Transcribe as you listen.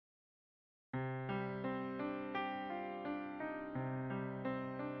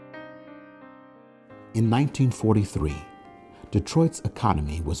In 1943, Detroit's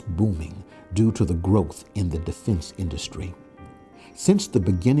economy was booming due to the growth in the defense industry. Since the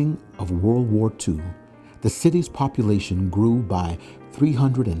beginning of World War II, the city's population grew by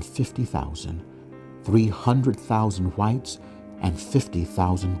 350,000, 300,000 whites, and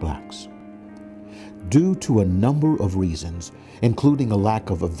 50,000 blacks. Due to a number of reasons, including a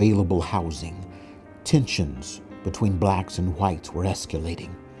lack of available housing, tensions between blacks and whites were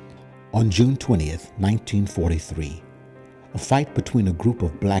escalating. On June 20th, 1943, a fight between a group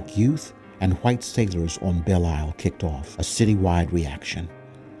of black youth and white sailors on Belle Isle kicked off a citywide reaction.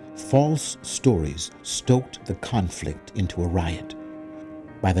 False stories stoked the conflict into a riot.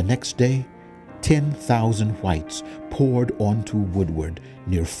 By the next day, 10,000 whites poured onto Woodward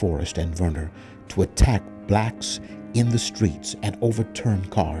near Forest and Verner to attack blacks in the streets and overturn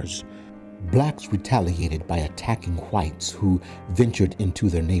cars. Blacks retaliated by attacking whites who ventured into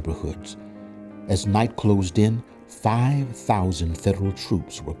their neighborhoods. As night closed in, 5,000 federal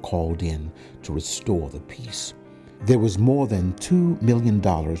troops were called in to restore the peace. There was more than $2 million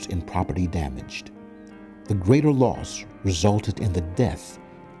in property damaged. The greater loss resulted in the death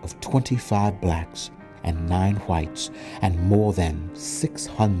of 25 blacks and 9 whites and more than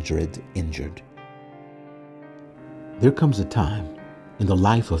 600 injured. There comes a time in the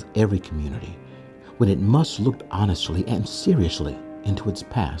life of every community when it must look honestly and seriously into its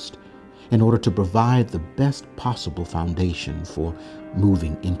past in order to provide the best possible foundation for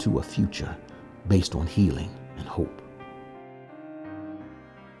moving into a future based on healing and hope.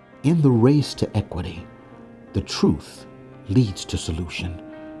 In the race to equity, the truth leads to solution.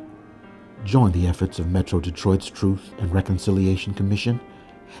 Join the efforts of Metro Detroit's Truth and Reconciliation Commission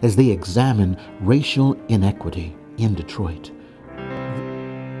as they examine racial inequity in Detroit